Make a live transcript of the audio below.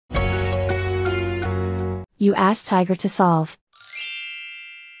You ask Tiger to solve.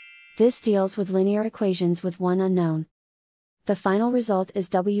 This deals with linear equations with one unknown. The final result is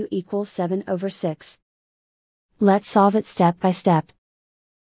w equals 7/6. Let's solve it step by step.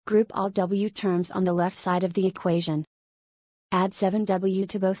 Group all w terms on the left side of the equation. Add 7w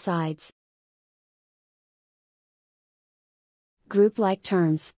to both sides. Group like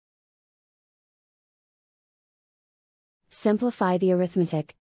terms. Simplify the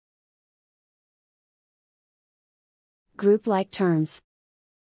arithmetic. Group like terms.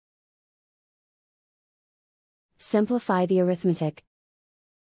 Simplify the arithmetic.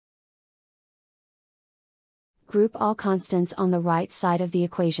 Group all constants on the right side of the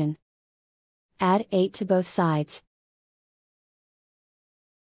equation. Add 8 to both sides.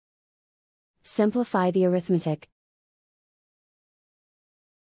 Simplify the arithmetic.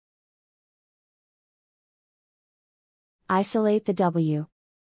 Isolate the w.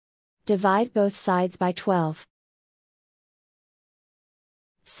 Divide both sides by 12.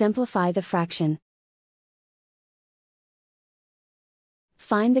 Simplify the fraction.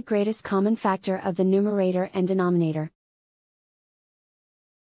 Find the greatest common factor of the numerator and denominator.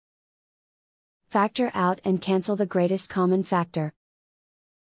 Factor out and cancel the greatest common factor.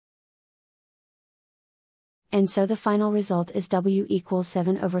 And so the final result is w equals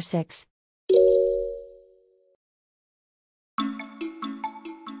 7/6.